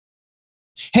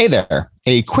Hey there.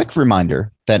 A quick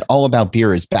reminder that All About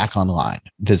Beer is back online.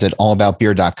 Visit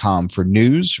allaboutbeer.com for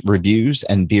news, reviews,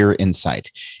 and beer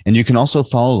insight. And you can also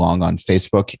follow along on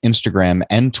Facebook, Instagram,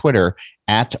 and Twitter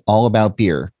at All About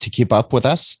Beer to keep up with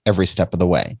us every step of the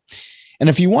way. And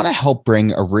if you want to help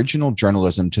bring original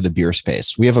journalism to the beer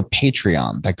space, we have a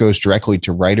Patreon that goes directly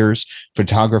to writers,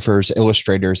 photographers,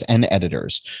 illustrators, and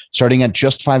editors, starting at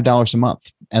just $5 a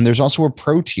month. And there's also a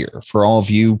pro tier for all of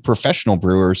you professional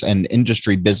brewers and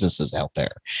industry businesses out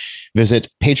there. Visit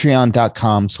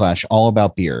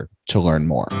patreon.com/allaboutbeer to learn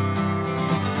more.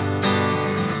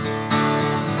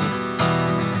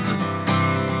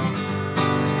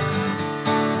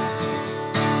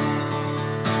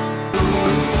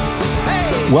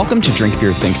 Welcome to Drink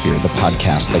Beer, Think Beer, the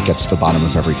podcast that gets to the bottom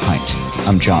of every pint.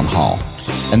 I'm John Hall.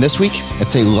 And this week,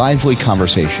 it's a lively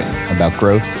conversation about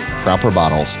growth, proper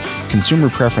bottles, consumer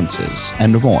preferences,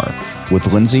 and more with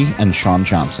Lindsay and Shawn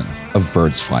Johnson of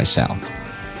Birds Fly South.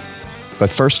 But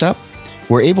first up,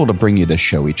 we're able to bring you this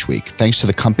show each week thanks to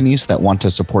the companies that want to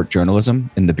support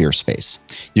journalism in the beer space.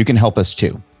 You can help us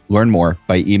too. Learn more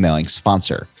by emailing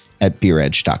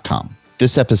sponsor@beeredge.com.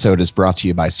 This episode is brought to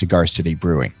you by Cigar City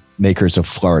Brewing, makers of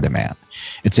Florida Man.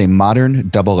 It's a modern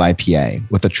double IPA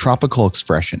with a tropical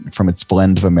expression from its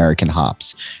blend of American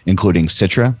hops, including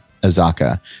Citra,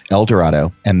 Azacca, El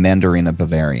Dorado, and Mandarina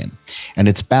Bavarian. And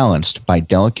it's balanced by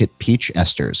delicate peach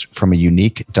esters from a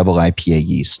unique double IPA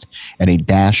yeast and a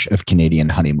dash of Canadian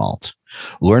honey malt.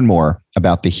 Learn more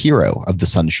about the hero of the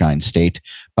Sunshine State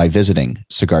by visiting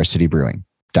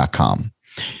cigarcitybrewing.com.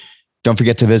 Don't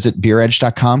forget to visit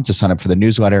beeredge.com to sign up for the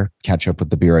newsletter, catch up with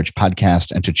the Beer Edge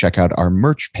podcast, and to check out our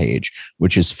merch page,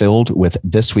 which is filled with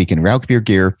This Week in Rauch Beer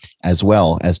gear, as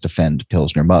well as Defend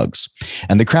Pilsner mugs.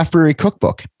 And the Craft Brewery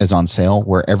Cookbook is on sale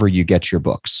wherever you get your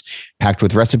books. Packed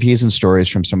with recipes and stories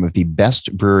from some of the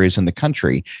best breweries in the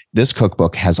country, this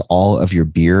cookbook has all of your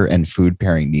beer and food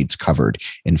pairing needs covered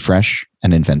in fresh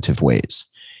and inventive ways.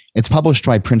 It's published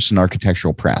by Princeton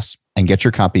Architectural Press, and get your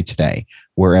copy today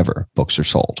wherever books are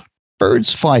sold.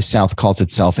 Birds Fly South calls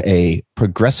itself a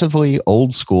progressively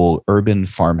old-school urban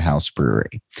farmhouse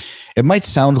brewery. It might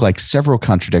sound like several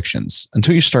contradictions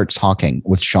until you start talking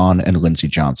with Shawn and Lindsay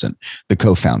Johnson, the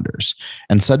co-founders,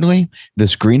 and suddenly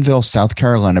this Greenville, South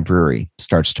Carolina brewery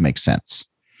starts to make sense.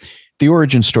 The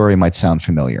origin story might sound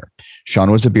familiar. Shawn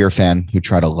was a beer fan who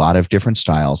tried a lot of different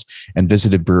styles and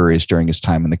visited breweries during his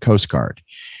time in the Coast Guard.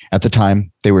 At the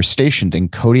time, they were stationed in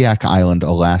Kodiak Island,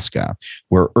 Alaska,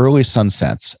 where early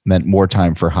sunsets meant more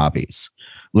time for hobbies.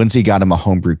 Lindsay got him a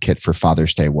homebrew kit for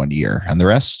Father's Day one year, and the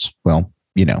rest, well,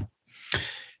 you know.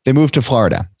 They moved to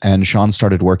Florida, and Shawn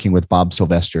started working with Bob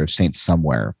Sylvester of Saint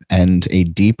Somewhere, and a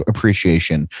deep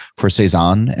appreciation for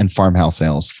Saison and farmhouse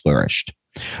ales flourished.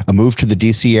 A move to the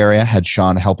DC area had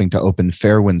Shawn helping to open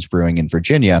Fairwinds Brewing in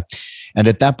Virginia, and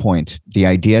at that point, the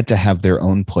idea to have their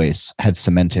own place had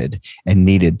cemented and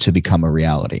needed to become a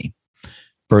reality.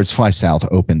 Birds Fly South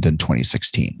opened in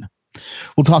 2016.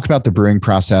 We'll talk about the brewing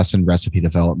process and recipe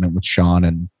development with Shawn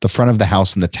and the front of the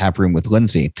house and the tap room with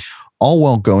Lindsay, all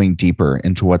while going deeper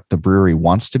into what the brewery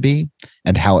wants to be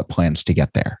and how it plans to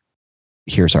get there.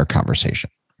 Here's our conversation.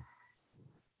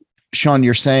 Shawn,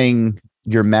 you're saying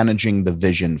you're managing the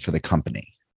vision for the company.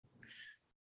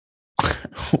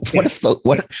 What has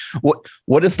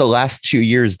the last 2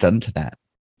 years done to that?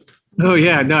 Oh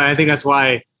yeah, no, I think that's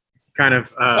why kind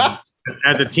of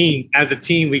as a team,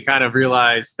 we kind of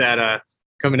realized that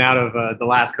coming out of the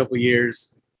last couple of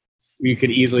years, we could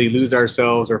easily lose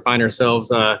ourselves or find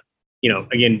ourselves,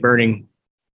 again, burning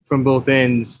from both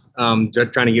ends, trying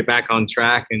to get back on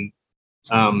track. And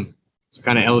so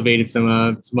kind of elevated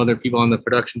some other people on the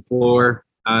production floor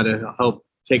to help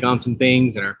take on some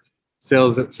things, and our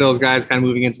sales guys kind of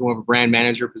moving into more of a brand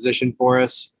manager position for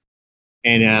us,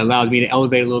 and allowed me to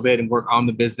elevate a little bit and work on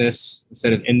the business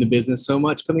instead of in the business so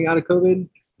much coming out of COVID.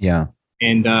 Yeah.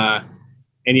 And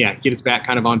get us back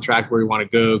kind of on track where we want to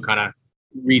go, kind of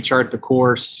rechart the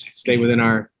course, stay within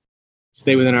our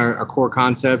core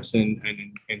concepts and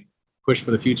push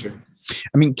for the future.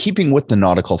 I mean, keeping with the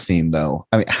nautical theme though,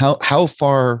 I mean, how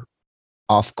far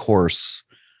off course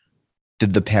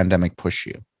did the pandemic push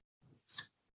you?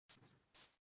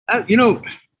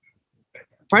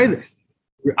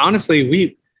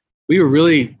 Honestly, we were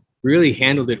really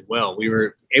handled it well. We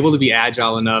were able to be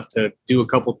agile enough to do a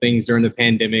couple things during the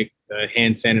pandemic,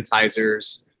 hand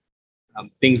sanitizers,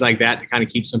 things like that to kind of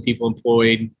keep some people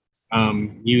employed.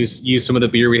 Use some of the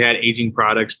beer we had, aging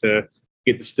products, to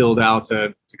get distilled out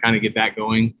to kind of get that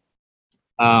going.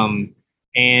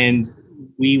 And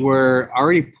we were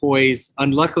already poised.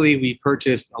 Unluckily, we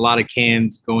purchased a lot of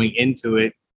cans going into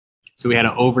it. So we had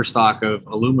an overstock of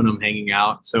aluminum hanging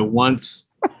out. So once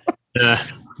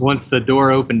the door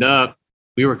opened up,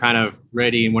 we were kind of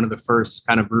ready, and one of the first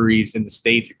kind of breweries in the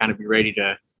state to kind of be ready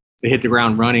to hit the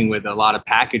ground running with a lot of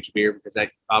packaged beer, because that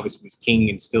obviously was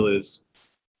king and still is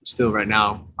right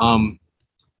now.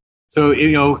 So,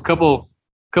 a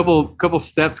couple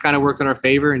steps kind of worked in our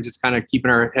favor, and just kind of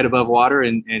keeping our head above water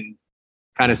and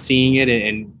kind of seeing it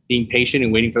and being patient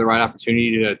and waiting for the right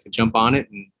opportunity to jump on it.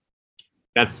 And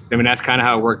that's kind of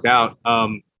how it worked out.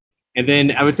 And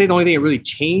then I would say the only thing that really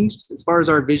changed as far as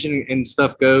our vision and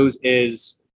stuff goes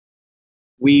is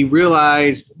we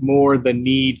realized more the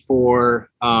need for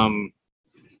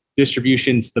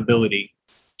distribution stability,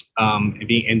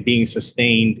 and being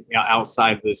sustained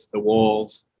outside the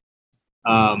walls.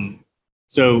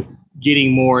 So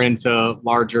getting more into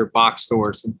larger box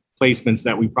stores, some placements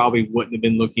that we probably wouldn't have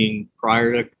been looking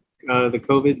prior to the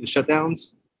COVID, the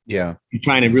shutdowns. Yeah. You're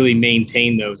trying to really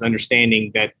maintain those,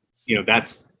 understanding that,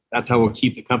 that's how we'll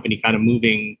keep the company kind of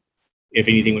moving if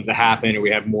anything was to happen, or we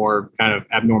have more kind of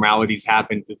abnormalities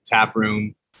happen to the tap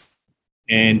room.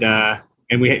 And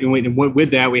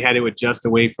with that, we had to adjust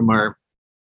away from our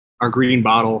green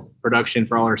bottle production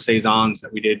for all our saisons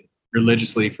that we did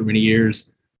religiously for many years.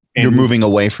 And you're moving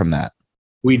away from that.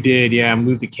 We did. Yeah.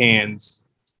 Moved to cans,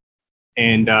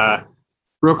 and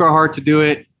broke our heart to do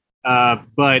it.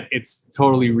 But it's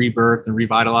totally rebirthed and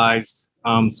revitalized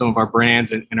some of our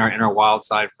brands and our wild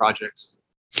side projects.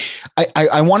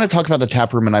 I want to talk about the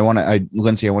tap room, and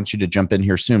Lindsay, I want you to jump in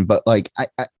here soon, but like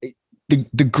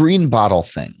the green bottle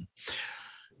thing,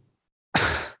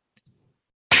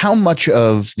 how much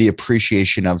of the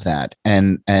appreciation of that,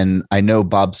 and I know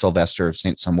Bob Sylvester of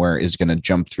Saint Somewhere is going to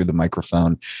jump through the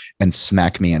microphone and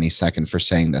smack me any second for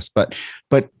saying this, but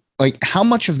like, how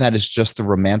much of that is just the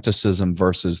romanticism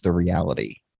versus the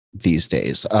reality these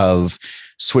days of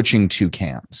switching to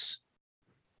cans?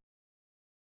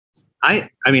 I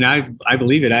mean, I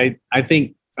believe it. I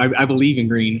think I believe in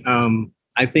green.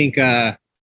 I think I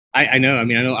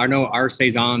know our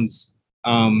saisons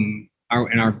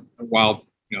our wild,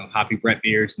 hoppy Brett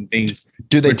beers and things.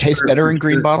 Do they taste better in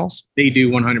green bottles? They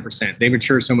do 100%. They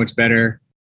mature so much better.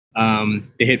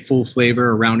 They hit full flavor,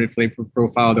 a rounded flavor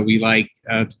profile that we like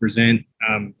to present.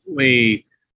 Way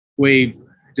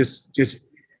just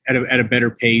at a better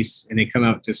pace, and they come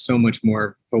out just so much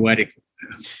more poetic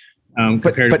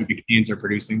compared to what the cans are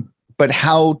producing. But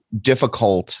how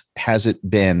difficult has it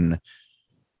been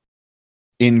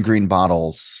in green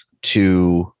bottles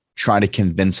to try to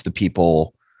convince the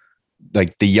people,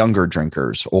 like the younger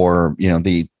drinkers, or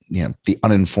the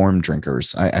uninformed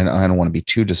drinkers, I don't want to be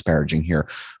too disparaging here,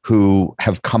 who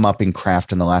have come up in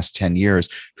craft in the last 10 years,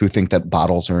 who think that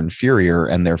bottles are inferior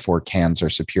and therefore cans are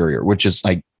superior, which is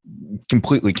like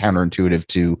completely counterintuitive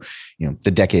to,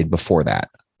 the decade before that.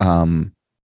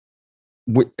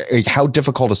 How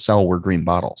difficult to sell were green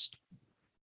bottles?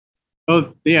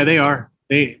 Oh yeah, they are.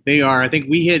 They are. I think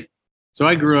so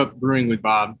I grew up brewing with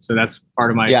Bob, so that's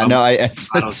part of my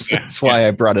that's why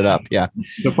I brought it up. Yeah.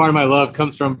 So part of my love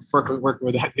comes from working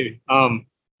with that dude.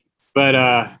 But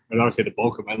I would say the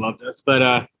bulk of my love does.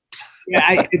 But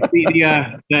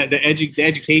the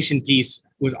education piece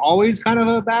was always kind of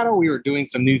a battle. We were doing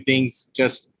some new things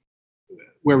just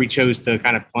where we chose to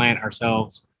kind of plant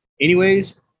ourselves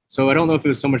anyways. So I don't know if it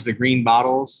was so much the green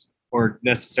bottles or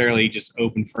necessarily just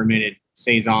open fermented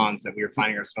saisons that we were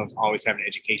finding ourselves always having an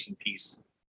education piece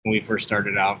when we first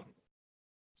started out.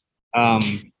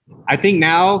 I think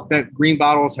now that green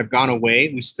bottles have gone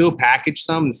away, we still package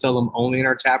some and sell them only in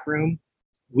our tap room.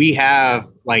 We have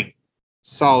like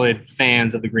solid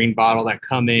fans of the green bottle that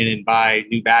come in and buy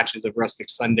new batches of Rustic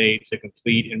Sunday to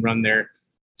complete and run their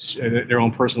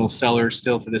own personal cellars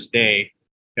still to this day,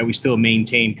 that we still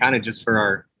maintain kind of just for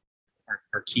our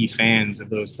key fans of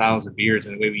those styles of beers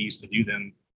and the way we used to do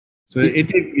them. So it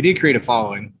did create a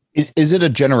following. Is it a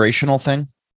generational thing,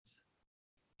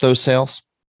 those sales?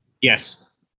 Yes.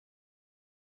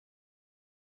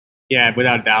 Yeah,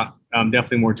 without a doubt.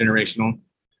 Definitely more generational.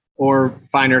 Or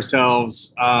find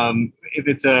ourselves, if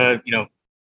it's a,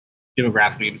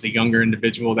 demographically, if it's a younger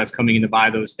individual that's coming in to buy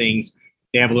those things,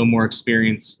 they have a little more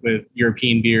experience with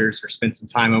European beers or spent some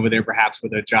time over there, perhaps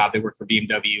with a job. They worked for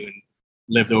BMW and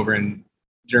lived over in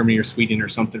Germany or Sweden or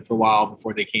something for a while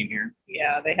before they came here.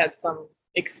 Yeah, they had some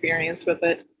experience with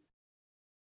it.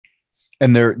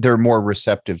 And they're more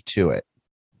receptive to it.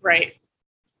 Right.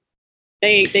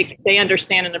 They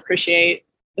understand and appreciate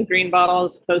the green bottle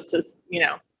as opposed to,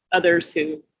 others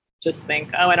who just think,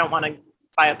 oh, I don't want to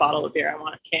buy a bottle of beer. I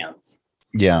want cans.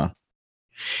 Yeah.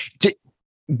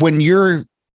 When you're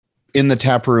in the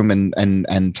tap room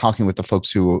and talking with the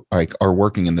folks who are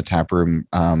working in the tap room,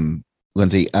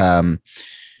 Lindsay,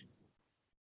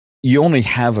 you only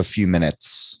have a few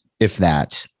minutes, if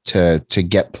that, to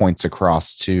get points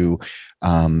across, to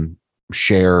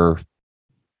share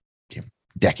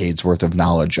decades worth of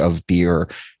knowledge of beer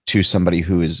to somebody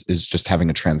who is just having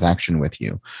a transaction with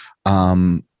you.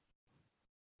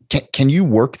 Can you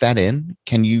work that in?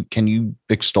 Can you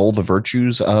extol the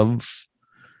virtues of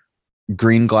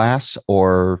green glass,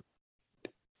 or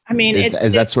I mean,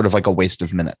 is that sort of like a waste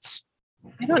of minutes?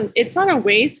 It's not a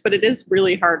waste, but it is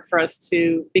really hard for us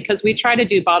because we try to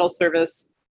do bottle service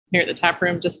here at the tap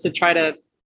room just to try to,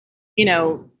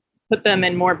 put them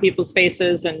in more people's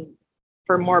faces and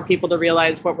for more people to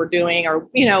realize what we're doing, or,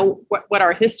 what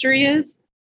our history is.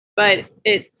 But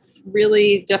it's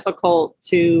really difficult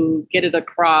to get it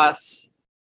across.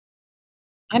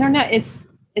 I don't know. It's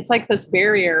like this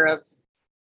barrier of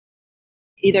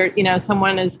either,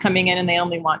 someone is coming in and they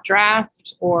only want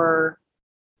draft, or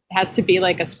it has to be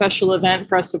like a special event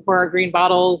for us to pour our green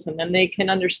bottles, and then they can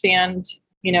understand,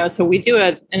 so we do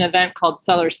an event called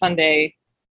Cellar Sunday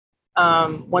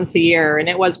once a year, and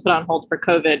it was put on hold for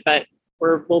COVID, but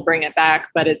we'll bring it back.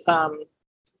 But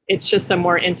it's just a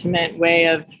more intimate way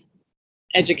of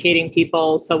educating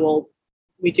people. So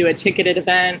we do a ticketed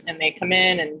event, and they come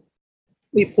in and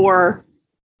we pour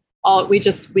we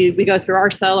go through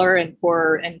our cellar and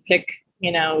pour and pick,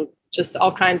 just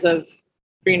all kinds of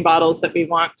green bottles that we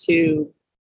want to,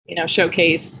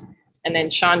 showcase. And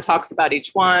then Shawn talks about each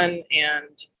one.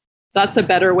 And so that's a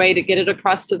better way to get it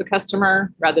across to the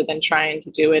customer rather than trying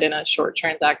to do it in a short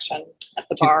transaction at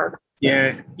the bar.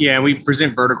 Yeah. We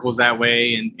present verticals that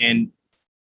way. And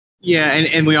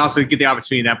we also get the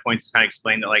opportunity at that point to kind of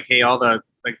explain that, like, hey, all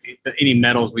any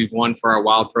medals we've won for our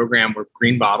wild program were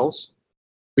green bottles.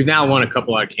 We've now won a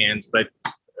couple of cans, but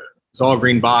it's all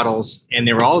green bottles, and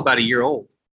they were all about a year old.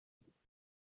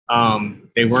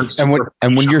 They weren't.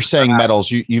 And when you're saying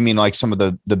medals, you mean like some of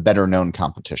the better known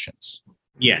competitions?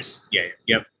 Yes.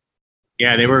 Yep.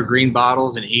 Yeah, they were green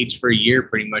bottles and aged for a year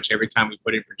pretty much every time we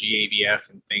put in for GABF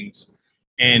and things.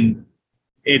 And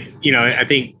I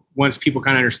think once people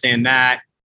kind of understand that,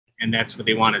 and that's what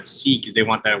they want to seek, is they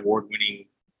want that award-winning,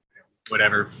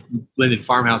 whatever, blended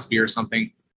farmhouse beer or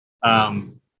something.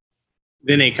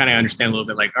 Then they kind of understand a little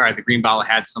bit, like, all right, the green bottle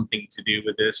had something to do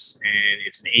with this, and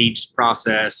it's an aged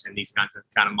process and these kinds of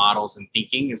models and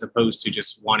thinking, as opposed to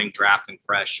just wanting draft and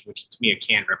fresh, which to me a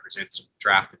can represents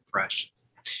draft and fresh.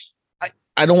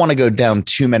 I don't want to go down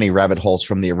too many rabbit holes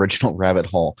from the original rabbit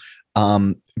hole.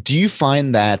 Do you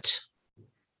find that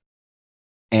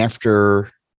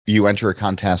after you enter a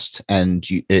contest and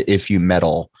if you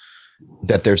medal,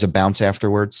 that there's a bounce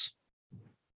afterwards?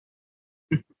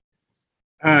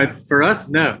 For us,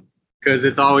 no, because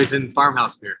it's always in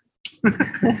farmhouse beer.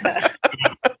 I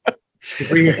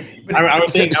would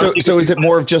think, so is it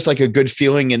more of just like a good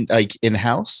feeling in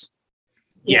house?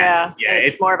 Yeah.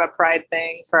 It's more of a pride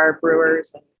thing for our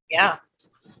brewers. And yeah,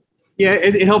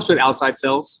 it helps with outside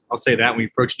sales. I'll say that when we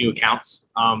approach new accounts,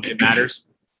 it matters.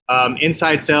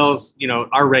 Inside sales,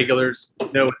 our regulars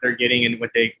know what they're getting and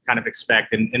what they kind of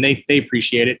expect, and they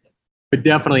appreciate it. But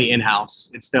definitely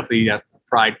in-house, it's definitely a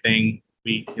pride thing.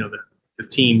 We, the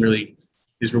team really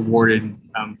is rewarded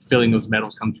feeling those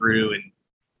medals come through,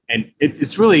 and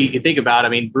it's really, you think about it,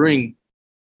 I mean, brewing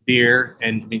beer,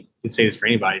 and I mean, you can say this for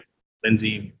anybody,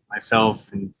 Lindsay,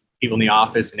 myself, and people in the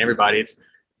office, and everybody.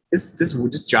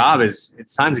 This job is, at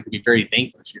times it can be very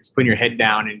thankless. You're just putting your head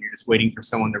down and you're just waiting for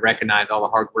someone to recognize all the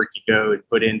hard work you go and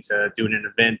put into doing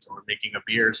an event or making a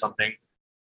beer or something.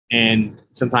 And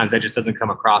sometimes that just doesn't come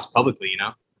across publicly,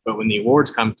 But when the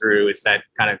awards come through, it's that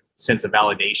kind of sense of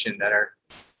validation that our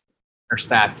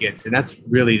staff gets. And that's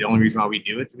really the only reason why we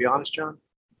do it, to be honest, John.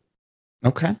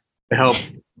 Okay. To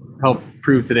help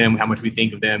prove to them how much we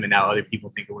think of them and how other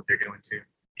people think of what they're doing too.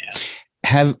 Yeah.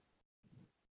 Have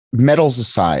medals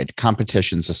aside,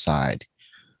 competitions aside,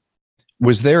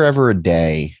 was there ever a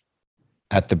day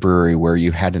at the brewery where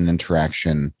you had an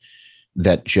interaction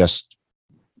that just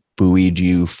buoyed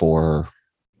you for,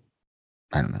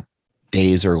 I don't know,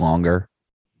 days or longer?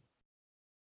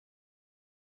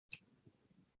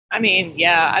 I mean,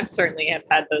 yeah, I've certainly have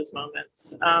had those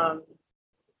moments.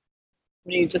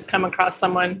 When you just come across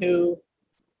someone who,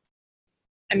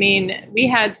 I mean, we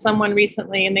had someone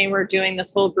recently and they were doing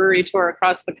this whole brewery tour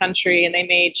across the country, and they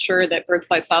made sure that Birds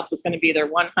Fly South was going to be their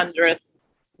 100th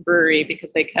brewery,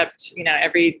 because they kept,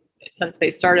 since they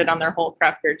started on their whole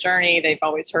craft beer journey, they've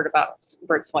always heard about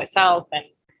Birds Fly South, and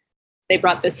they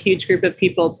brought this huge group of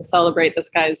people to celebrate this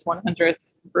guy's 100th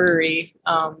brewery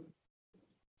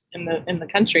in the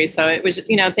country. So it was,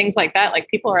 things like that. Like,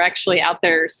 people are actually out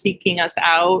there seeking us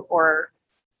out, or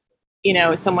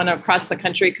someone across the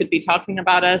country could be talking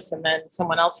about us and then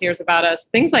someone else hears about us.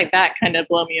 Things like that kind of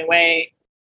blow me away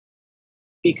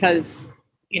because,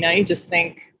 you just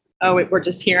think, oh, we're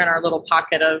just here in our little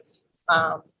pocket of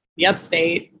the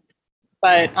upstate.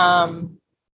 But,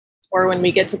 or when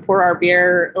we get to pour our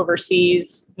beer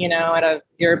overseas, at a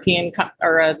European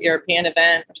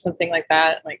event or something like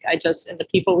that, and the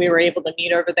people we were able to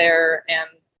meet over there and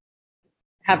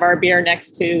have our beer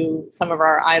next to some of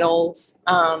our idols.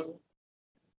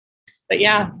 But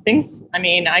yeah,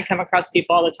 I come across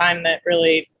people all the time that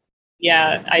really,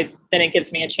 then it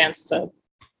gives me a chance to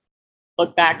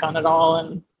look back on it all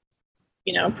and,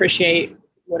 appreciate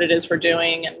what it is we're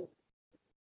doing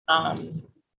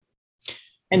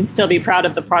and still be proud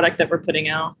of the product that we're putting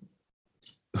out.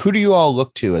 Who do you all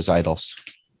look to as idols?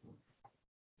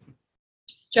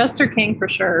 Jester King for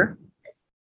sure.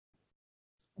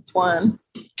 That's one.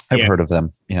 I've heard of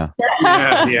them. Yeah.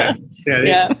 Yeah.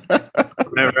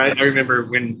 I remember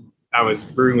when I was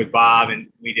brewing with Bob and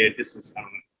this was,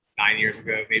 9 years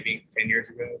ago, maybe 10 years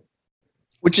ago.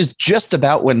 Which is just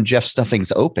about when Jeff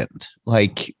Stuffings opened.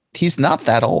 He's not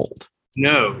that old.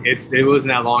 No, it wasn't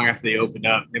that long after they opened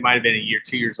up. They might have been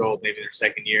 2 years old, maybe their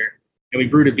second year. And we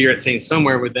brewed a beer at St.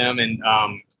 Somewhere with them. And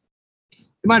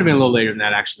it might have been a little later than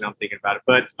that, actually, now I'm thinking about it.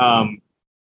 But I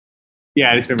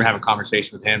just remember having a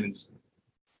conversation with him and just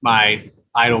my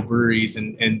idol breweries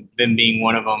and them being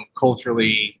one of them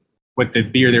culturally, what the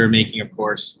beer they were making, of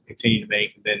course, continue to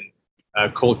make. And then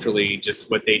culturally,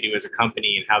 just what they do as a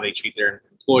company and how they treat their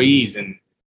employees and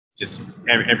just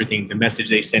everything, the message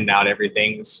they send out,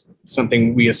 everything's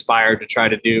something we aspire to try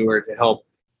to do or to help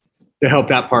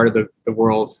that part of the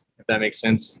world, if that makes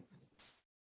sense.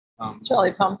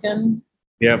 Jolly Pumpkin.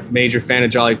 Yep. Major fan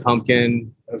of Jolly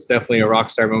Pumpkin. That was definitely a rock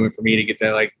star moment for me to get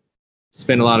to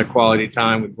spend a lot of quality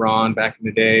time with Ron back in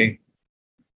the day.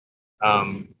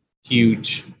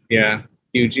 Huge.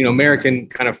 American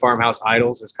kind of farmhouse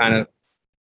idols is kind of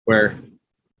where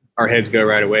our heads go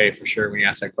right away for sure when you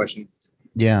ask that question.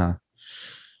 Yeah.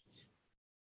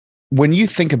 When you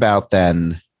think about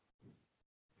then,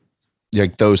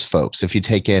 those folks, if you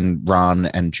take in Ron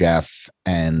and Jeff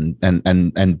and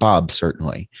Bob,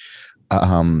 certainly,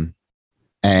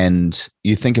 and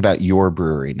you think about your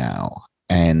brewery now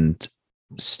and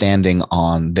standing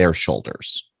on their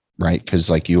shoulders, right? Because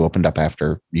you opened up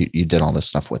after you did all this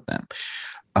stuff with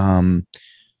them.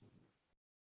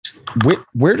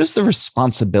 Where does the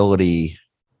responsibility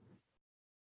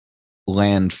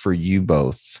land for you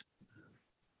both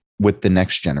with the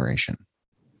next generation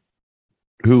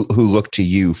who look to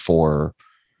you for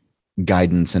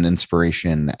guidance and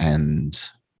inspiration and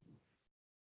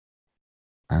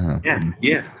I don't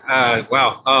know.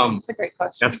 Wow. That's a great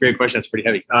question. That's a great question. That's pretty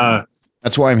heavy.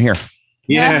 That's why I'm here.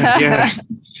 Yeah.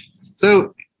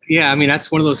 So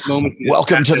that's one of those moments.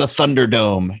 Welcome to the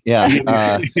Thunderdome. Yeah.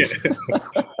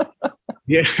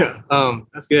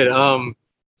 That's good.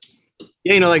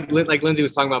 Like Lindsay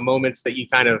was talking about moments that you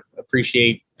kind of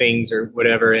appreciate things or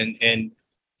whatever. And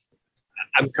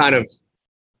I'm kind of,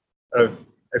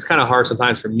 it's kind of hard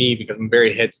sometimes for me because I'm a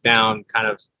very heads down kind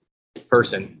of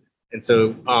person. And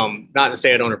so, not to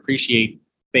say I don't appreciate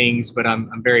things, but I'm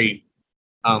very,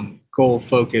 goal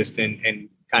focused and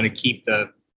kind of keep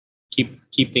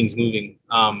things moving.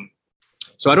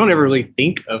 So I don't ever really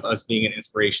think of us being an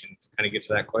inspiration to kind of get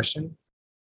to that question.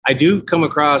 I do come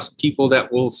across people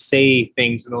that will say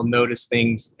things and they'll notice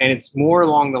things, and it's more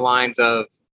along the lines of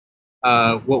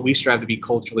what we strive to be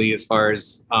culturally as far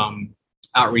as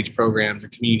outreach programs or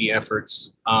community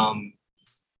efforts.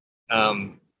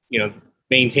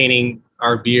 Maintaining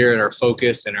our beer and our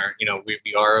focus and our, we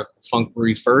are a funk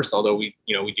brewery first, although we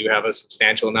do have a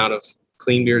substantial amount of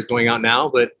clean beers going out now,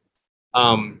 but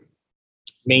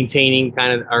maintaining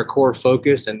kind of our core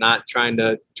focus and not trying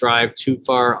to drive too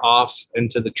far off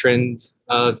into the trend,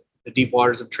 the deep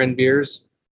waters of trend beers.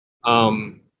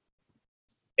 And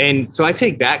so I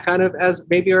take that kind of as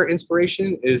maybe our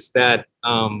inspiration is that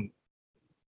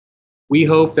we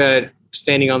hope that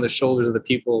standing on the shoulders of the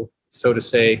people, so to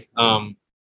say,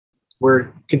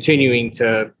 we're continuing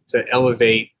to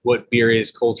elevate what beer is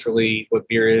culturally, what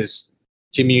beer is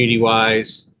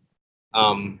community-wise,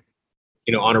 on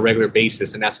a regular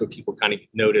basis. And that's what people kind of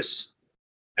notice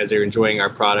as they're enjoying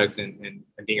our product and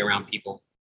being around people.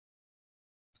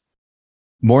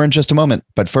 More in just a moment.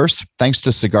 But first, thanks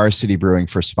to Cigar City Brewing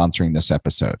for sponsoring this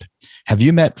episode. Have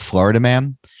you met Florida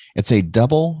Man? It's a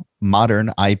double modern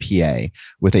IPA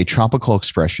with a tropical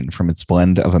expression from its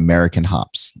blend of American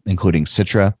hops, including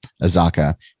Citra,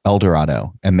 Azacca,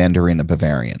 Eldorado, and Mandarina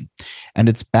Bavarian. And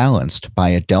it's balanced by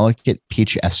a delicate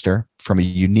peach ester from a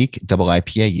unique double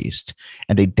IPA yeast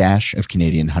and a dash of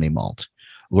Canadian honey malt.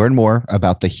 Learn more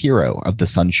about the hero of the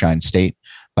Sunshine State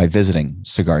by visiting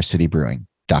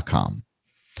cigarcitybrewing.com.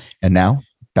 And now,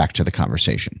 back to the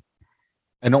conversation.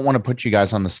 I don't want to put you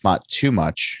guys on the spot too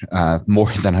much,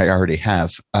 more than I already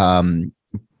have.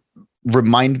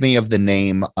 Remind me of the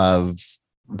name of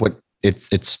what it's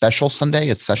Special Sunday.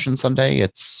 It's Session Sunday.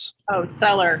 It's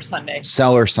Cellar Sunday.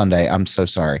 Cellar Sunday. I'm so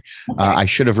sorry. Okay. I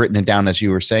should have written it down as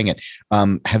you were saying it.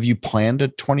 Have you planned a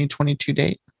 2022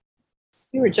 date?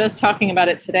 We were just talking about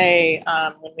it today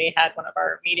when we had one of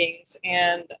our meetings,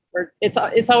 and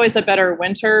it's always a better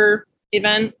winter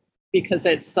event because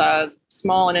it's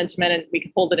small and intimate, and we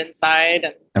can hold it inside.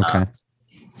 And okay.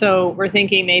 So we're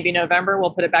thinking maybe November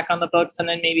we'll put it back on the books, and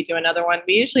then maybe do another one.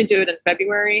 We usually do it in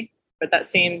February, but that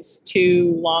seems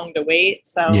too long to wait.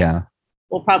 So yeah,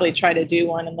 we'll probably try to do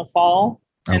one in the fall,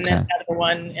 and okay. then another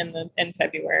one in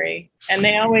February. And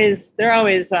they're always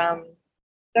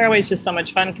just so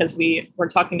much fun because we're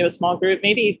talking to a small group,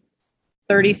 maybe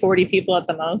 30, 40 people at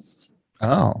the most.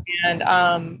 Oh.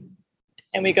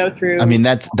 And we go through. I mean,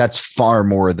 that's far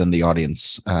more than the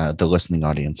audience, the listening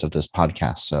audience of this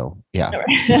podcast. So yeah,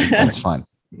 that's fine.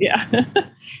 Yeah.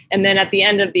 And then at the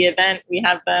end of the event, we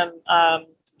have them,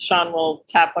 Shawn will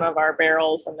tap one of our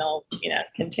barrels, and they'll,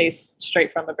 can taste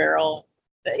straight from the barrel.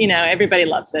 Everybody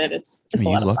loves it. It's a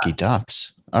lot of lucky fun.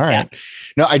 ducks. All right. Yeah.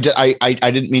 No, I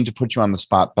didn't mean to put you on the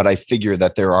spot, but I figure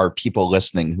that there are people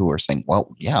listening who are saying,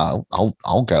 well, yeah,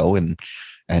 I'll go and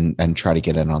try to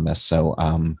get in on this. So,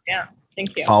 yeah,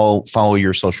 thank you. Follow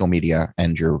your social media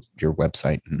and your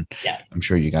website. And yes. I'm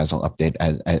sure you guys will update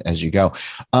as you go.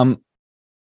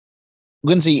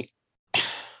 Lindsay,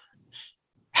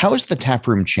 how has the tap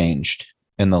room changed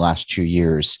in the last 2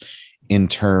 years in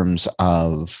terms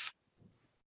of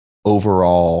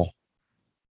overall,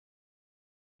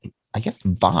 I guess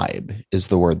vibe is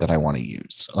the word that I want to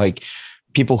use. Like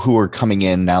people who are coming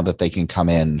in now that they can come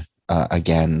in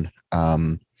again.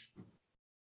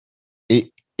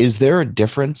 Is there a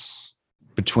difference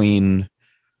between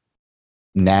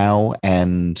now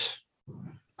and,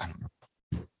 I don't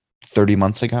know, 30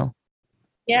 months ago?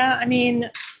 Yeah, I mean,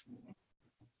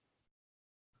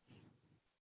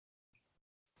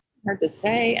 hard to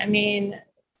say. I mean,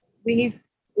 we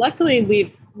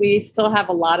still have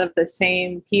a lot of the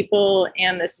same people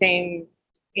and the same,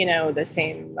 we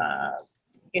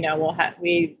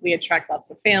attract lots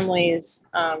of families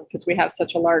because we have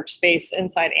such a large space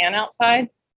inside and outside.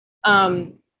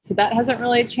 So that hasn't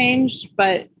really changed,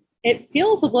 but it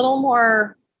feels a little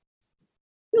more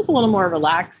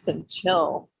relaxed and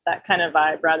chill, that kind of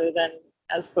vibe, rather than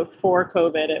as before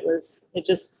COVID. It was, I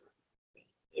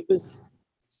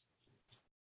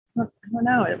don't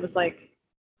know. It was like,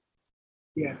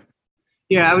 yeah.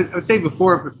 I would say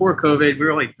before COVID, we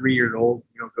were like 3 years old,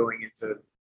 going into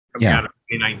coming out of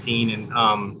 2019,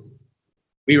 and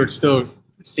we were still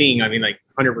seeing, like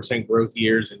 100% growth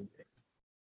years, and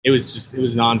it was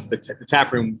the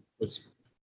tap room was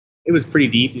pretty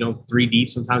deep, 3 deep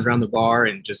sometimes around the bar,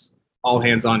 and just all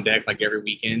hands on deck like every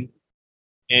weekend.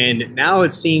 And now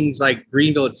it seems like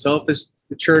Greenville itself has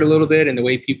matured a little bit, and the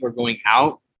way people are going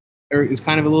out is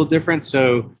kind of a little different.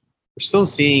 So we're still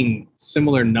seeing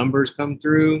similar numbers come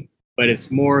through, but it's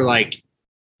more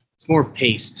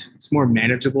paced. It's more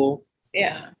manageable.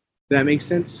 Yeah. Does that make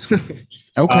sense?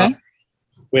 Okay.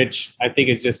 Which I think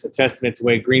is just a testament to the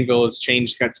way Greenville has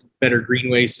changed. Got some better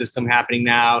greenway system happening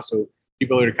now. So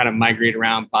people are kind of migrate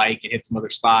around, bike, and hit some other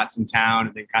spots in town,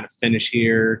 and then kind of finish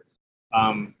here.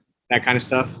 That kind of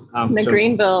stuff. The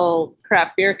Greenville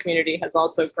craft beer community has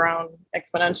also grown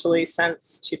exponentially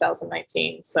since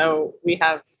 2019. So we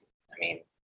have,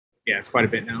 yeah, it's quite a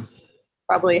bit now.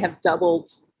 Probably have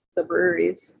doubled the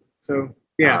breweries. So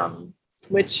yeah,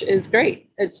 which is great.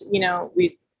 It's we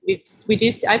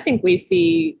do. I think we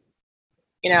see,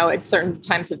 at certain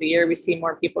times of the year, we see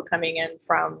more people coming in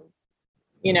from,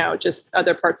 just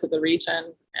other parts of the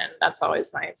region, and that's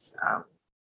always nice.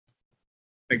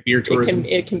 Like beer tourism.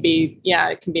 It can be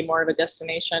more of a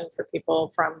destination for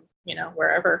people from,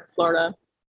 wherever, Florida,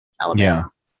 Alabama,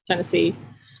 Tennessee.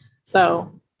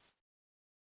 So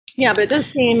yeah, but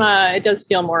it does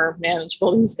feel more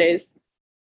manageable these days.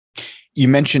 You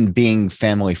mentioned being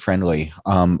family friendly.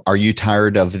 Are you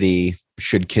tired of the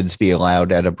should kids be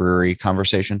allowed at a brewery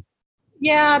conversation?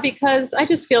 Yeah, because I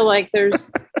just feel like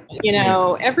there's,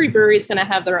 every brewery is going to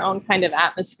have their own kind of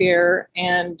atmosphere,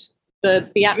 and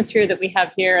the atmosphere that we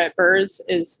have here at Birds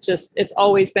is just, it's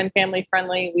always been family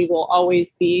friendly. We will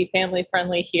always be family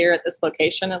friendly here at this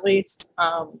location, at least.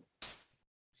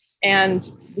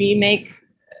 And we make,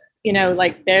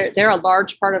 like they're a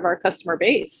large part of our customer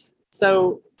base.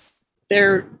 So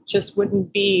there just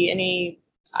wouldn't be any,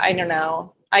 I don't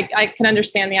know. I can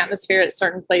understand the atmosphere at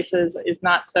certain places is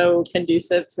not so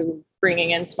conducive to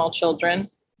bringing in small children.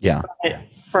 Yeah. But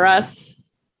for us,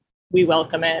 we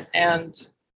welcome it, and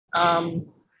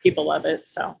people love it.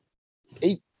 So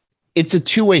it's a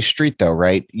two-way street though,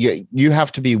 right? You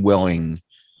have to be willing,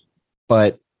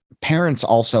 but parents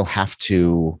also have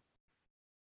to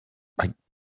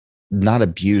not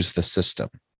abuse the system.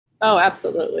 Oh,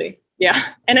 absolutely. Yeah.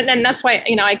 And then that's why,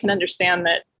 I can understand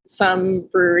that some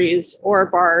breweries or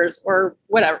bars or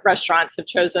whatever restaurants have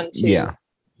chosen to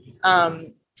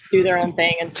do their own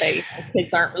thing and say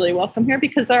kids aren't really welcome here,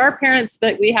 because there are parents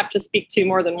that we have to speak to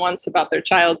more than once about their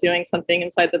child doing something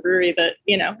inside the brewery that,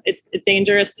 it's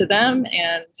dangerous to them.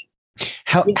 And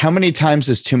how many times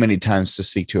is too many times to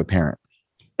speak to a parent?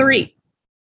 3.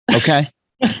 Okay.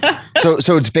 so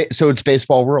it's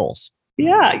baseball rules.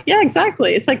 Yeah,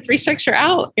 exactly. It's like 3 strikes, you're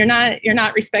out. You're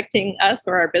not respecting us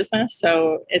or our business.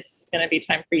 So it's going to be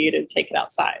time for you to take it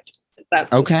outside.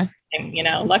 That's okay.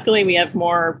 Luckily we have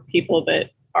more people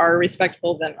that are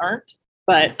respectful than aren't.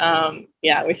 But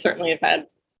we certainly have had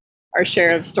our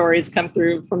share of stories come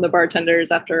through from the bartenders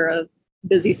after a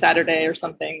busy Saturday or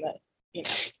something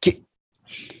that,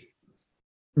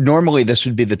 Normally this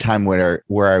would be the time where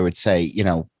I would say,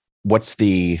 what's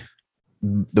the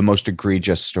most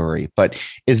egregious story, but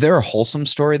is there a wholesome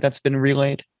story that's been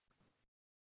relayed?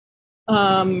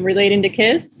 Relating to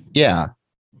kids? Yeah.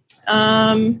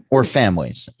 Or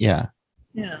families. Yeah.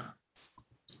 Yeah.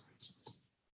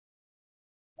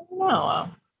 I don't know.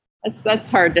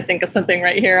 That's hard to think of something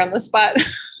right here on the spot.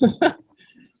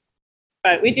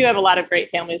 But we do have a lot of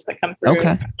great families that come through.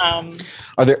 Okay.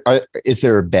 Is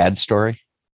there a bad story?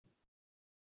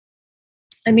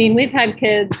 I mean, we've had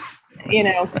kids,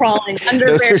 crawling under.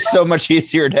 Those are so much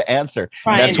easier to answer.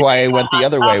 That's why I went the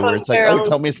other way, where it's like, oh,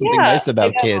 tell me something nice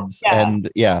about kids. Yeah. And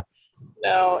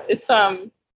no, it's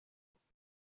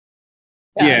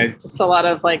just a lot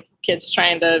of like kids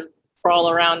trying to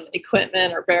crawl around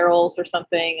equipment or barrels or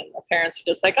something, and the parents are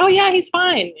just like, oh yeah, he's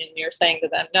fine, and you're saying to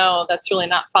them, no, that's really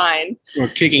not fine. Or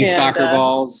kicking soccer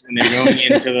balls, and they're going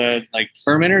into the like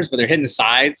fermenters, but they're hitting the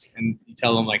sides, and you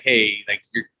tell them like, hey, like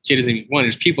your kid isn't even, one,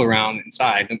 there's people around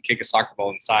inside, don't kick a soccer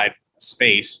ball inside a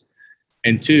space,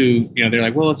 and 2, they're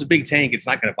like, well, it's a big tank, it's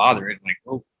not going to bother it. I'm like,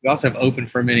 well, we also have open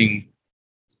fermenting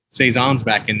saisons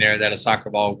back in there that a soccer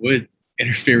ball would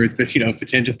interfere with,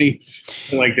 potentially.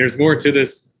 So like there's more to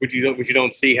this which you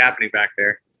don't see happening back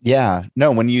there. Yeah.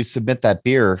 No, when you submit that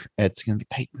beer, it's gonna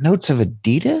be notes of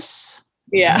Adidas.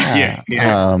 Yeah.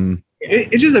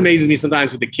 It just amazes me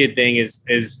sometimes with the kid thing is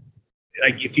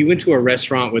like if you went to a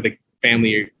restaurant with a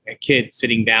family or a kid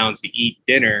sitting down to eat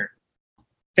dinner,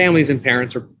 families and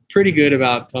parents are pretty good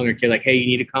about telling their kid like, hey, you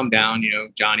need to calm down,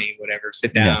 Johnny, whatever,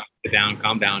 sit down,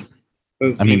 calm down.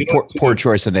 But I mean, poor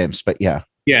choice of names, but yeah.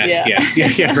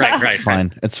 Yeah. Right.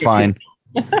 Fine. It's fine.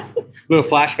 Little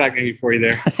flashback maybe for you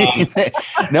there.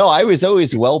 No, I was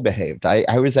always well behaved.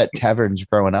 I was at taverns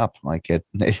growing up. Like it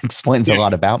explains a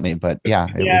lot about me. But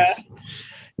it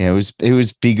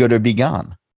was be good or be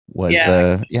gone. And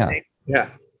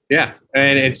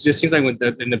it just seems like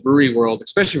in the brewery world,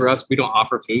 especially for us, we don't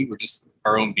offer food. We're just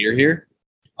our own beer here.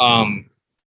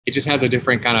 It just has a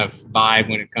different kind of vibe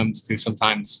when it comes to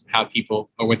sometimes how people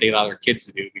or what they allow their kids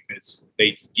to do, because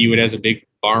they view it as a big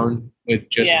barn with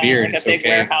just beer, like and it's a big okay.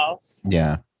 Warehouse.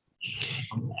 Yeah.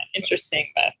 Interesting,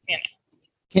 but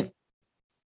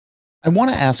I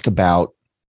want to ask about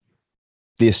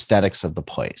the aesthetics of the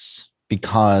place,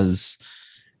 because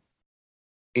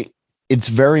it's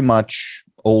very much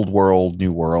old world,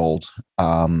 new world.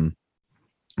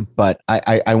 But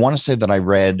I want to say that I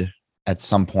read at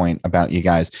some point about you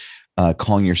guys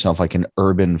calling yourself like an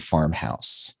urban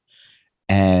farmhouse.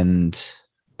 And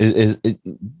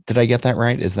did I get that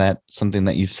right? Is that something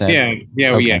that you've said?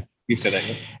 Yeah. You said that.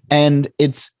 Yeah. And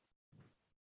it's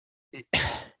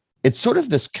sort of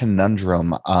this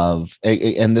conundrum of,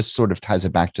 and this sort of ties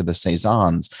it back to the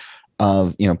saisons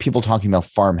of, people talking about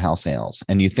farmhouse ales,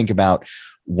 and you think about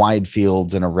wide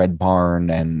fields and a red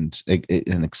barn and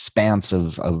an expanse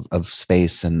of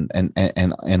space and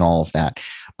all of that.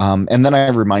 And then I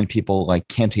remind people like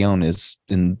Cantillon is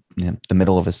in the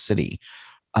middle of a city.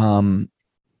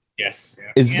 Yes.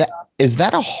 Yeah. Is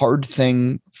that a hard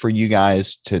thing for you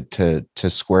guys to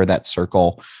square that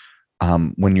circle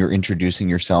when you're introducing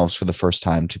yourselves for the first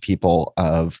time to people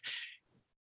of,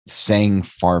 saying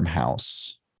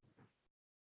farmhouse,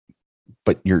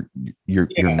 but you're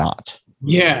not.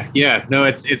 Yeah. No,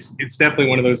 it's definitely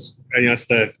one of those. It's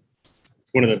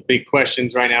one of the big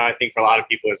questions right now. I think for a lot of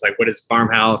people, it's like, what is a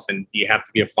farmhouse, and do you have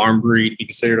to be a farm brewery to be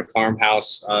considered a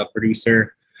farmhouse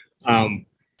producer?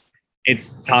 It's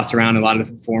tossed around in a lot of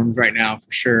different forms right now,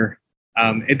 for sure.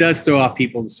 It does throw off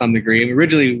people to some degree. I mean,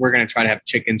 originally, we're going to try to have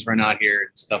chickens run out here and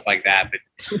stuff like that.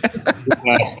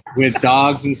 But with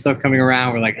dogs and stuff coming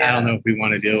around, we're like, I don't know if we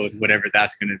want to deal with whatever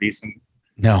that's going to be.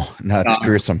 No, it's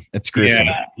gruesome. It's gruesome.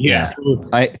 Yeah.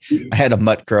 I had a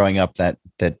mutt growing up that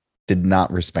did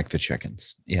not respect the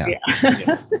chickens. Yeah.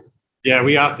 Yeah,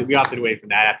 we opted away from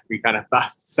that after we kind of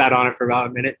sat on it for about a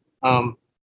minute.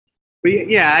 But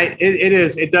yeah,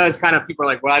 it does kind of, people are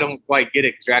like, well, I don't quite get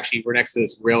it, because we're next to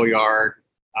this rail yard,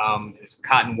 this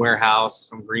cotton warehouse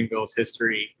from Greenville's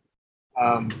history.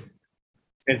 And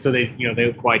so they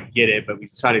don't quite get it, but we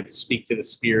decided to speak to the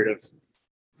spirit of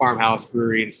farmhouse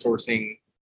brewery and sourcing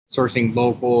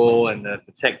local, and the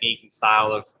technique and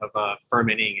style of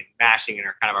fermenting and mashing, and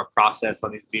our process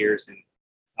on these beers, and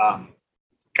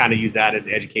kind of use that as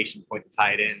an education point to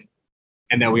tie it in.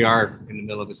 And that we are in the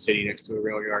middle of a city next to a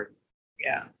rail yard.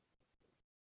 Yeah.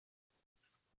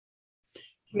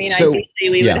 I mean, ideally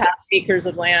we would have acres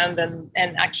of land and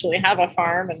actually have a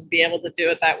farm and be able to do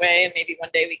it that way. And maybe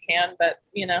one day we can, but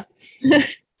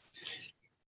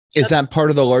Is that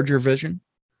part of the larger vision?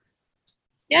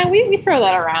 Yeah, we throw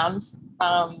that around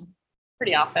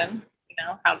pretty often,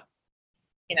 how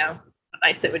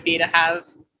nice it would be to have,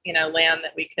 land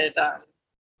that we could,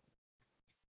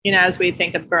 as we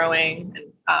think of growing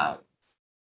and,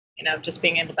 just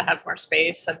being able to have more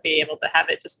space and be able to have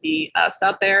it just be us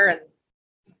out there,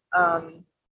 and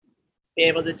be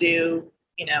able to do,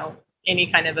 any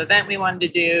kind of event we wanted to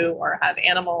do, or have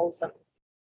animals,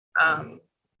 and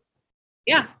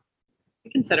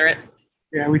we consider it.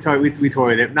 Yeah, we toyed with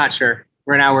it. Not sure.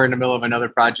 Right now we're in the middle of another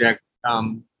project,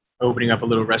 opening up a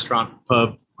little restaurant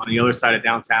pub on the other side of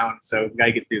downtown. So we got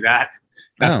to get through that.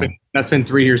 That's been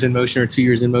 3 years in motion, or 2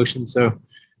 years in motion. So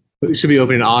it should be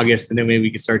opening in August, and then maybe we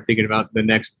can start thinking about the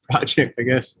next project, I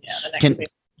guess. Yeah, the next week.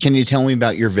 Can you tell me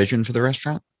about your vision for the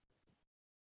restaurant?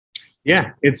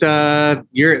 Yeah, it's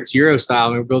Euro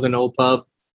style. We're building an old pub.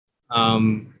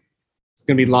 It's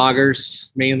going to be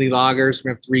lagers, mainly lagers. We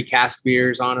have 3 cask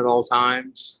beers on at all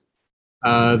times.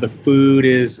 The food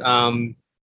is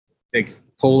like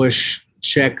Polish,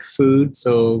 Czech food,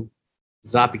 so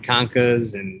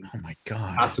zapikankas and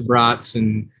pasta brats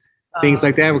and things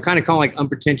like that. We're kind of calling like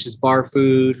unpretentious bar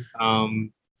food.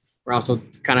 We're also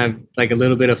kind of like a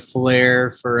little bit of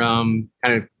flair for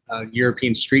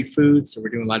European street food. So we're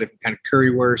doing a lot of kind of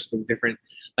currywurst with different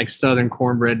like southern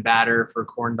cornbread batter for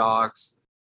corn dogs.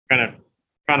 Kind of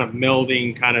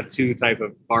melding kind of 2 type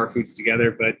of bar foods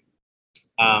together, but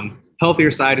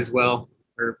healthier side as well.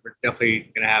 We're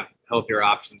definitely going to have healthier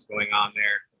options going on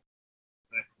there.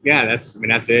 But yeah, that's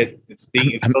it.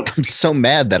 I'm so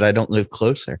mad that I don't live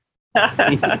closer.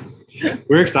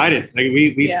 We're excited. Like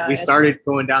we started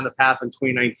going down the path in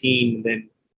 2019, and then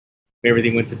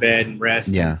everything went to bed and rest.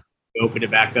 Yeah. We opened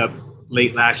it back up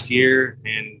late last year,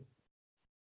 and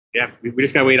yeah, we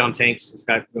just got to wait on tanks. We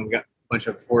got a bunch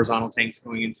of horizontal tanks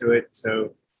going into it.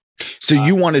 So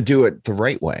you want to do it the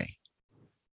right way?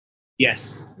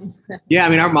 Yes. Yeah. I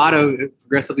mean, our motto is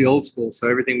progressively old school. So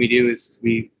everything we do is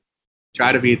we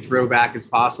try to be a throwback as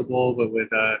possible, but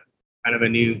with a kind of a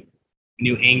new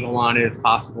angle on it if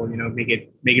possible. Make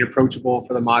it approachable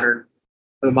for the modern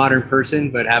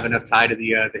person, but have enough tie to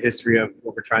the history of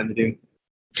what we're trying to do.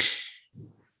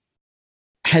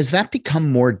 Has that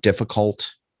become more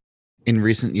difficult in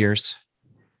recent years?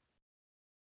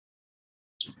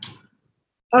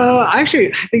 Actually,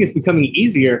 I think it's becoming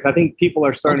easier. I think people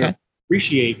are starting to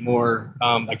appreciate more,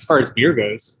 like as far as beer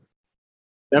goes.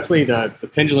 Definitely the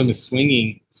pendulum is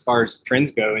swinging as far as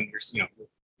trends go. And I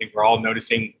think we're all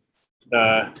noticing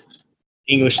the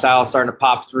English style starting to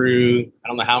pop through. I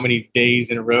don't know how many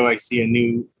days in a row I see a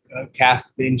new cask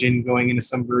engine going into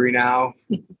some brewery now.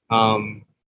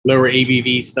 Lower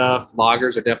ABV stuff.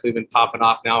 Lagers are definitely been popping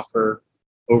off now for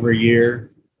over a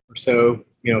year or so,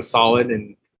 solid.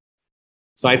 And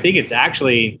so I think it's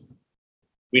actually,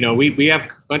 we have a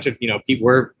bunch of, people,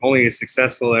 we're only as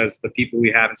successful as the people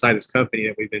we have inside this company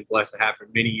that we've been blessed to have for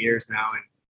many years now.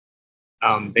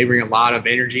 And they bring a lot of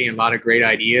energy and a lot of great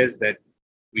ideas that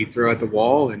we throw at the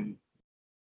wall. And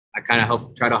I kind of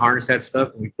help try to harness that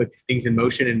stuff, and we put things in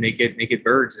motion and make it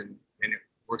birds, and it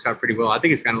works out pretty well. I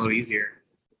think it's gotten a little easier.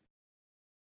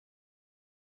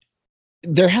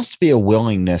 There has to be a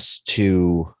willingness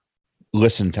to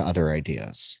listen to other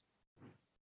ideas,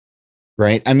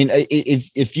 right? I mean,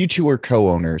 if you two are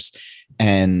co-owners,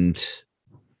 and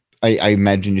I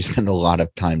imagine you spend a lot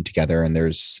of time together, and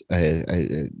there's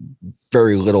a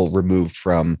very little removed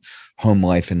from home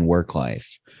life and work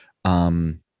life.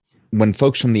 When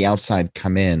folks from the outside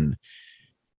come in,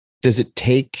 does it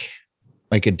take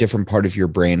like a different part of your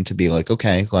brain to be like,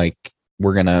 okay, like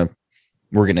we're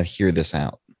gonna hear this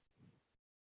out?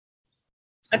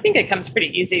 I think it comes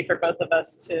pretty easy for both of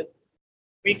us to,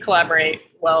 we collaborate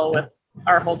well with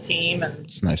our whole team and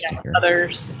It's nice to hear.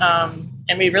 others.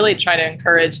 And we really try to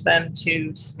encourage them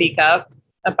to speak up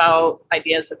about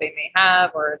ideas that they may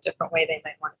have, or a different way they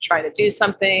might want to try to do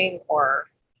something, or,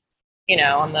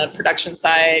 on the production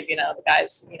side, the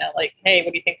guys, like, hey,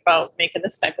 what do you think about making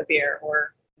this type of beer,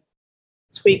 or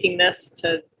tweaking this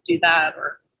to do that?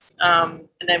 Or, and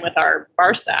then with our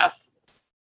bar staff,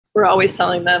 we're always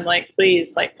telling them, like,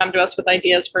 please, like, come to us with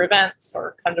ideas for events,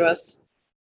 or come to us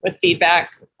with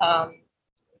feedback, how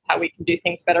we can do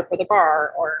things better for the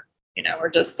bar, or, we're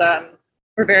just,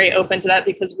 we're very open to that,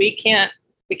 because we can't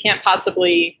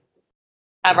possibly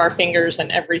have our fingers in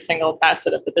every single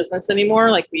facet of the business anymore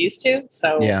like we used to.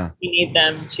 So Yeah, we need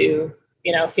them to,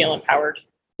 feel empowered.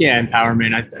 Yeah,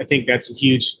 empowerment. I think that's a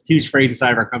huge phrase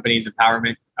inside of our company is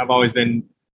empowerment. I've always been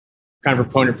kind of a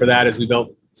proponent for that as we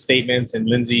built statements, and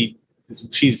Lindsay,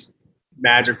 she's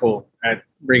magical at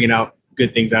bringing out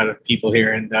good things out of people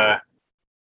here. And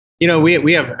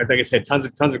we have, like I said, tons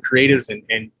of creatives,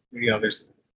 and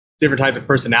there's different types of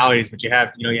personalities, but you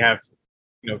have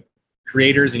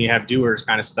creators and you have doers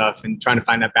kind of stuff, and trying to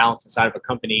find that balance inside of a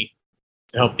company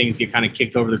to help things get kind of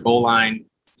kicked over the goal line.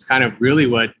 It's kind of really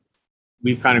what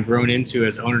we've kind of grown into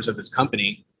as owners of this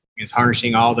company, is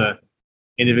harnessing all the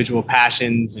individual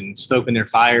passions and stoking their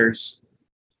fires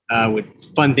with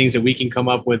fun things that we can come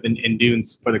up with and do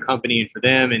for the company and for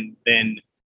them, and then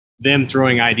them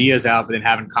throwing ideas out, but then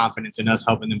having confidence in us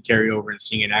helping them carry over and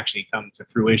seeing it actually come to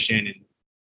fruition.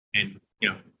 And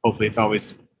hopefully it's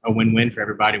always a win-win for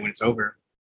everybody when it's over.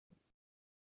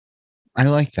 I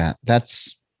like that.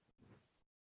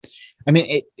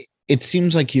 It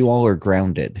seems like you all are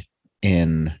grounded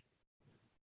in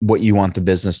what you want the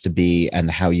business to be and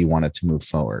how you want it to move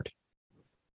forward.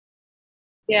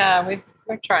 Yeah,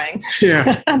 we're trying.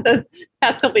 Yeah. The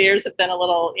past couple of years have been a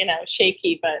little,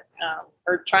 shaky, but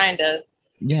we're trying to.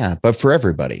 Yeah, but for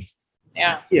everybody.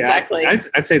 Yeah, exactly.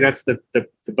 I'd say that's the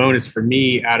bonus for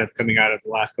me coming out of the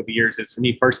last couple of years. Is for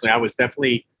me personally, I was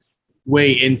definitely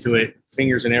way into it,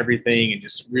 fingers and everything, and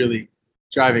just really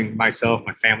driving myself,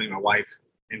 my family, my wife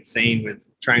insane with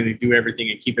trying to do everything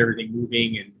and keep everything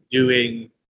moving and doing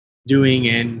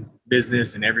and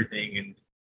business and everything.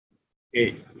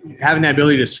 And having that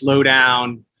ability to slow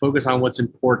down, focus on what's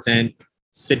important,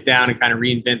 sit down and kind of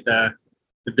reinvent the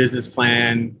business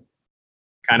plan,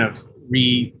 kind of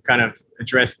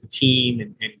address the team,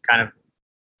 and kind of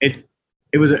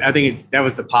it was, I think that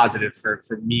was the positive for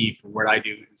me, for what I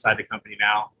do inside the company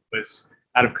now, was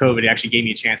out of COVID, it actually gave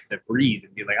me a chance to breathe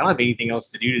and be like, I don't have anything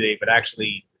else to do today, but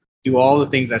actually do all the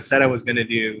things I said I was going to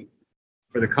do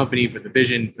for the company, for the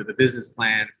vision, for the business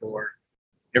plan, for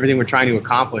everything we're trying to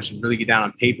accomplish, and really get down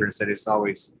on paper instead of just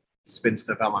always spin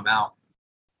stuff out my mouth.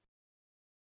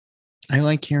 I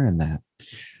like hearing that.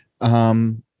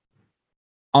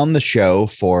 On the show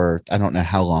for, I don't know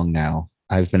how long now,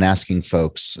 I've been asking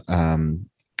folks,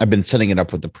 I've been setting it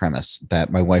up with the premise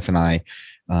that my wife and I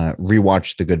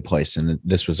rewatched The Good Place. And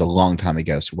this was a long time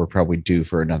ago, so we're probably due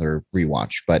for another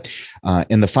rewatch. But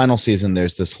in the final season,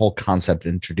 there's this whole concept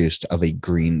introduced of a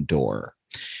green door.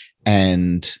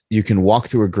 And you can walk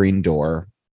through a green door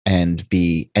and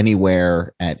be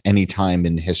anywhere at any time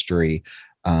in history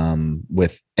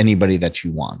with anybody that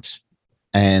you want.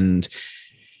 And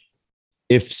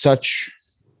if such,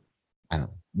 I don't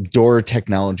know, door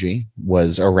technology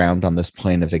was around on this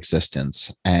plane of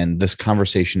existence and this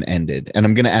conversation ended, and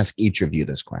I'm going to ask each of you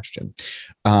this question,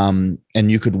 and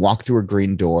you could walk through a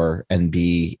green door and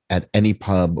be at any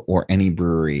pub or any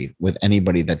brewery with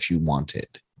anybody that you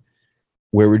wanted,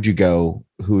 where would you go?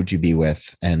 Who would you be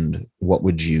with? And what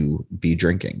would you be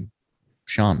drinking?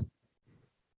 Shawn.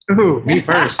 Ooh, me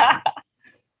first.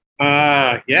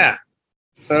 Yeah.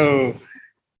 So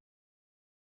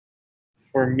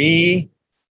for me,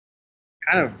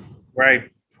 kind of where I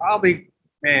probably,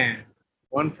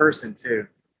 one person too.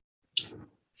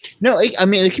 No, I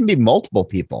mean, it can be multiple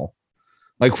people.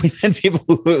 Like, we had people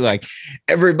who like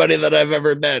everybody that I've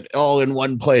ever met all in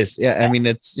one place. Yeah. I mean,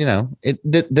 it's,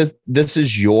 this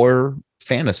is your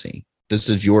fantasy. This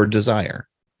is your desire.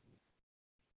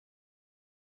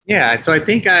 Yeah. So I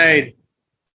think I'd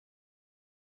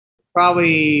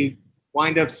probably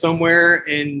wind up somewhere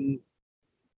in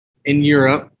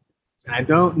Europe, And I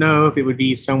don't know if it would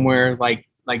be somewhere like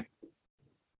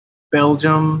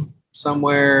Belgium,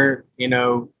 somewhere,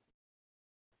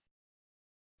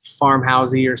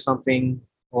 farmhousey or something,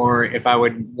 or if I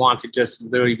would want to just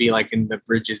literally be like in the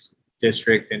Bridges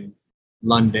district in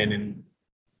London and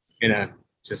in a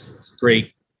just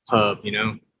great pub,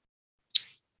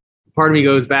 Part of me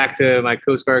goes back to my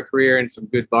Coast Guard career and some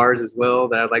good bars as well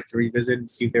that I'd like to revisit and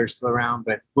see if they're still around,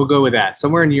 but we'll go with that.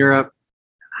 Somewhere in Europe.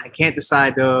 I can't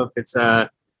decide though if it's a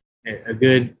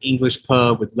good English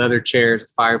pub with leather chairs, a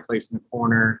fireplace in the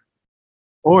corner,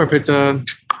 or if it's a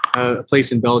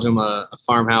place in Belgium, a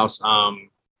farmhouse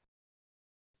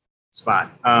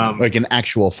spot. Like an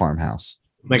actual farmhouse.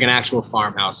 Like an actual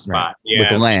farmhouse spot. Right.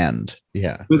 Yeah. With land.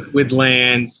 Yeah. With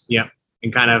land. Yep.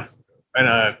 And kind of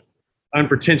an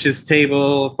unpretentious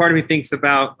table. Part of me thinks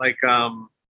about like I'm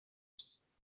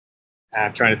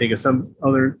trying to think of some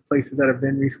other places that I've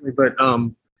been recently, but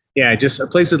yeah, just a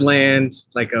place with land,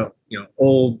 like a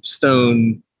old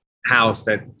stone house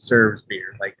that serves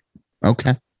beer. Like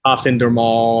okay. Often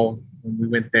Mall, when we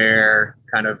went there,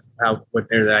 kind of what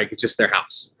they're like, it's just their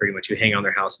house. Pretty much, you hang on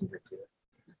their house and drink beer.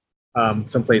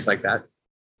 Some place like that.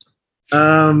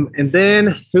 And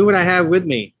then who would I have with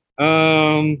me?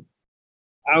 I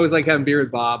always like having beer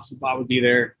with Bob, so Bob would be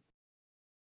there.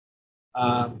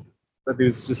 But it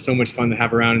was just so much fun to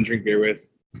have around and drink beer with.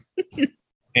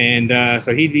 And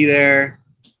so he'd be there.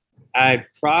 I'd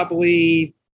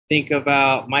probably think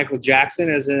about Michael Jackson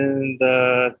as in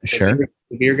the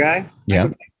beer guy. Yeah.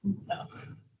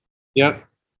 Yep.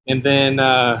 And then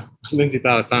Lindsay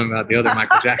thought I was talking about the other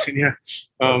Michael Jackson. Yeah.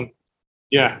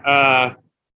 Yeah.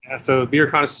 So beer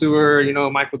connoisseur,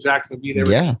 Michael Jackson would be there.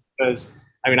 Yeah. Because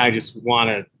I just want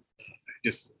to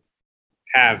just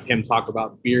have him talk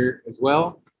about beer as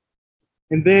well.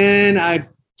 And then I'd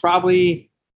probably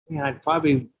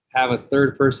have a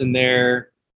third person there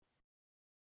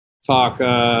talk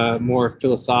more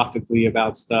philosophically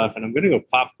about stuff. And I'm going to go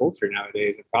pop culture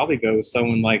nowadays. I'd probably go with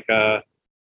someone like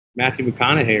Matthew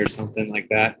McConaughey or something like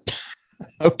that.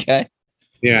 Okay.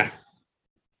 Yeah.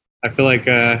 I feel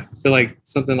like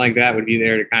something like that would be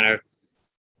there to kind of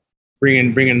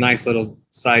bring a nice little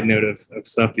side note of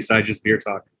stuff besides just beer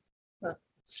talk.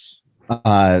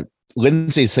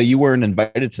 Lindsay, so you weren't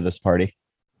invited to this party.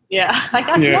 Yeah, I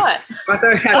guess not.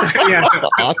 Yeah.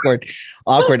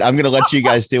 Awkward. I'm going to let you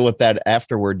guys deal with that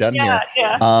after we're done here.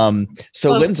 Yeah.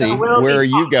 So Lindsay, where are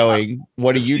you going?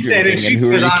 What are you drinking? And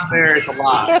who are you? On there, it's a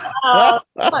lot.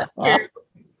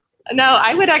 No,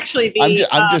 I would actually be.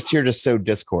 I'm just here to sow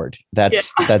discord.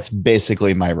 That's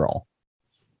basically my role.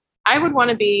 I would want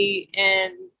to be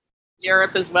in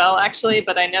Europe as well, actually,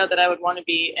 but I know that I would want to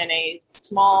be in a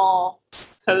small,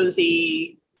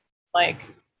 cozy, like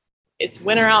it's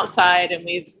winter outside and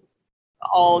we've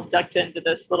all ducked into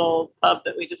this little pub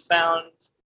that we just found.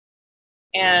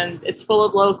 And it's full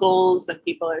of locals and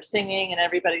people are singing and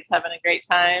everybody's having a great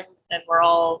time. And we're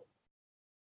all, of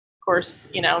course,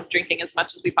 drinking as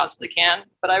much as we possibly can.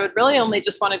 But I would really only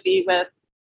just want to be with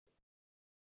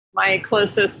my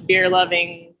closest beer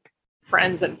loving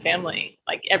friends and family.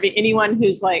 Like anyone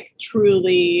who's like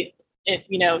truly,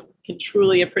 can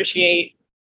truly appreciate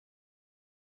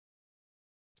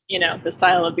the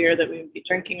style of beer that we would be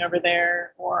drinking over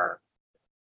there, or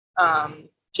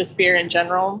just beer in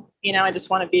general. I just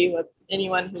want to be with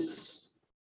anyone who's,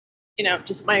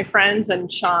 just my friends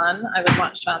and Shawn. I would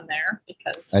want Shawn there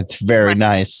because that's very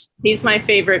nice. He's my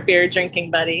favorite beer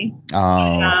drinking buddy.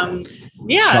 Yeah.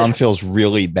 Shawn feels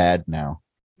really bad now.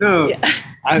 No,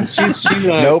 yeah. She's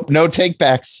nope, no take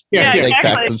backs. Yeah, no take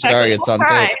backs. I'm sorry, it's on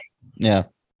tape. Yeah.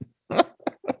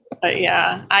 But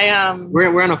yeah,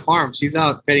 we're on a farm. She's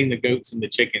out petting the goats and the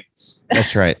chickens.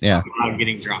 That's right. Yeah. I'm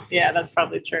getting drunk. Yeah, that's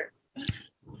probably true.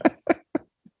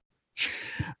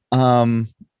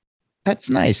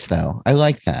 That's nice though. I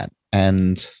like that.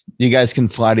 And you guys can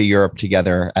fly to Europe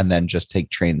together and then just take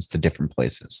trains to different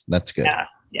places. That's good.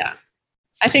 Yeah.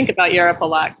 I think about Europe a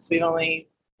lot because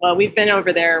we've been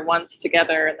over there once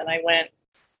together, and then I went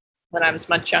when I was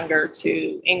much younger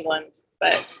to England.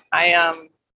 But I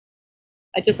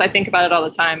think about it all the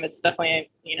time. It's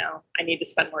definitely, I need to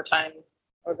spend more time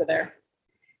over there.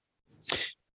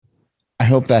 I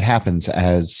hope that happens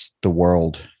as the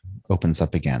world opens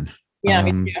up again. Yeah,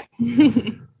 me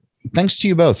too. Thanks to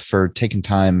you both for taking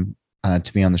time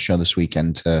to be on the show this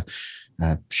weekend to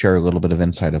share a little bit of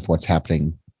insight of what's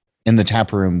happening in the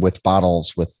tap room with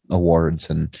bottles, with awards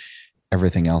and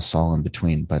everything else all in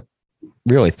between. But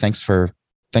really, thanks for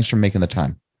making the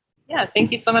time. Yeah, thank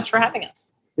you so much for having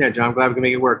us. Yeah, John, I'm glad we can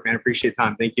make it work, man. Appreciate the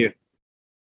time. Thank you.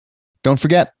 Don't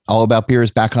forget, All About Beer is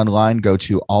back online. Go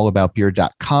to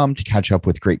allaboutbeer.com to catch up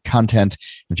with great content.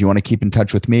 If you want to keep in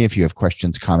touch with me, if you have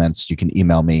questions, comments, you can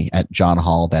email me at John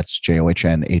Hall, that's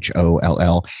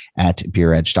JOHNHOLL at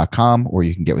beeredge.com, or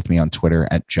you can get with me on Twitter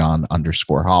at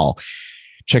John_Hall.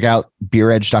 Check out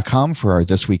beeredge.com for our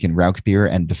This Week in Rauk Beer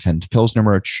and Defend Pilsner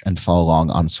merch, and follow along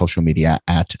on social media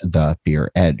at The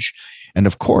Beer Edge. And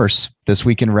of course, This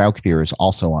Week in Rauk Beer is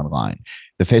also online.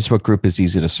 The Facebook group is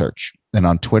easy to search. And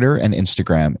on Twitter and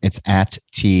Instagram, it's at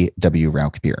TW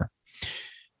Rauk Beer.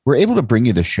 We're able to bring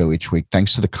you this show each week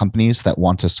thanks to the companies that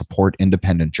want to support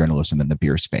independent journalism in the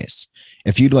beer space.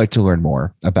 If you'd like to learn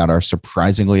more about our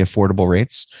surprisingly affordable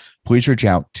rates, please reach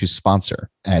out to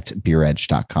sponsor at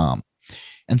beeredge.com.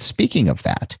 And speaking of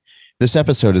that, this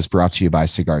episode is brought to you by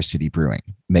Cigar City Brewing,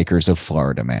 makers of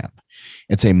Florida Man.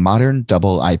 It's a modern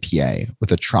double IPA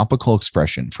with a tropical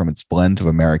expression from its blend of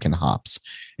American hops,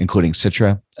 including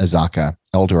Citra, Azacca,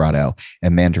 Eldorado,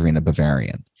 and Mandarina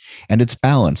Bavarian. And it's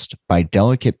balanced by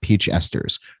delicate peach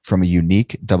esters from a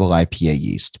unique double IPA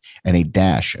yeast and a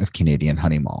dash of Canadian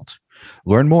honey malt.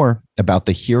 Learn more about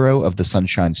the hero of the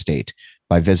Sunshine State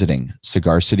by visiting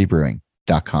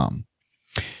cigarcitybrewing.com.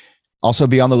 Also,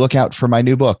 be on the lookout for my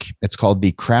new book. It's called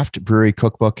The Craft Brewery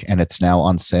Cookbook, and it's now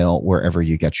on sale wherever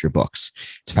you get your books.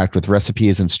 It's packed with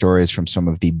recipes and stories from some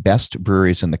of the best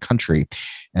breweries in the country.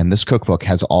 And this cookbook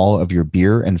has all of your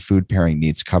beer and food pairing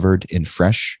needs covered in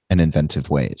fresh and inventive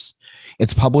ways.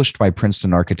 It's published by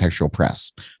Princeton Architectural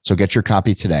Press. So get your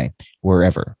copy today,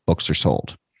 wherever books are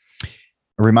sold.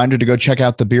 A reminder to go check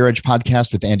out the Beer Edge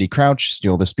podcast with Andy Crouch.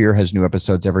 Steal This Beer has new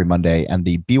episodes every Monday, and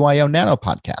the BYO Nano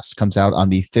podcast comes out on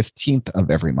the 15th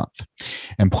of every month.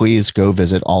 And please go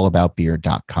visit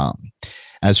allaboutbeer.com.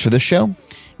 As for this show,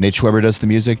 Nate Schweber does the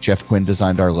music, Jeff Quinn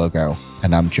designed our logo,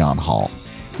 and I'm John Hall.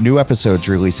 New episodes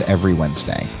release every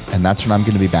Wednesday, and that's when I'm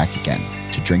going to be back again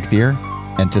to drink beer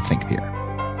and to think beer.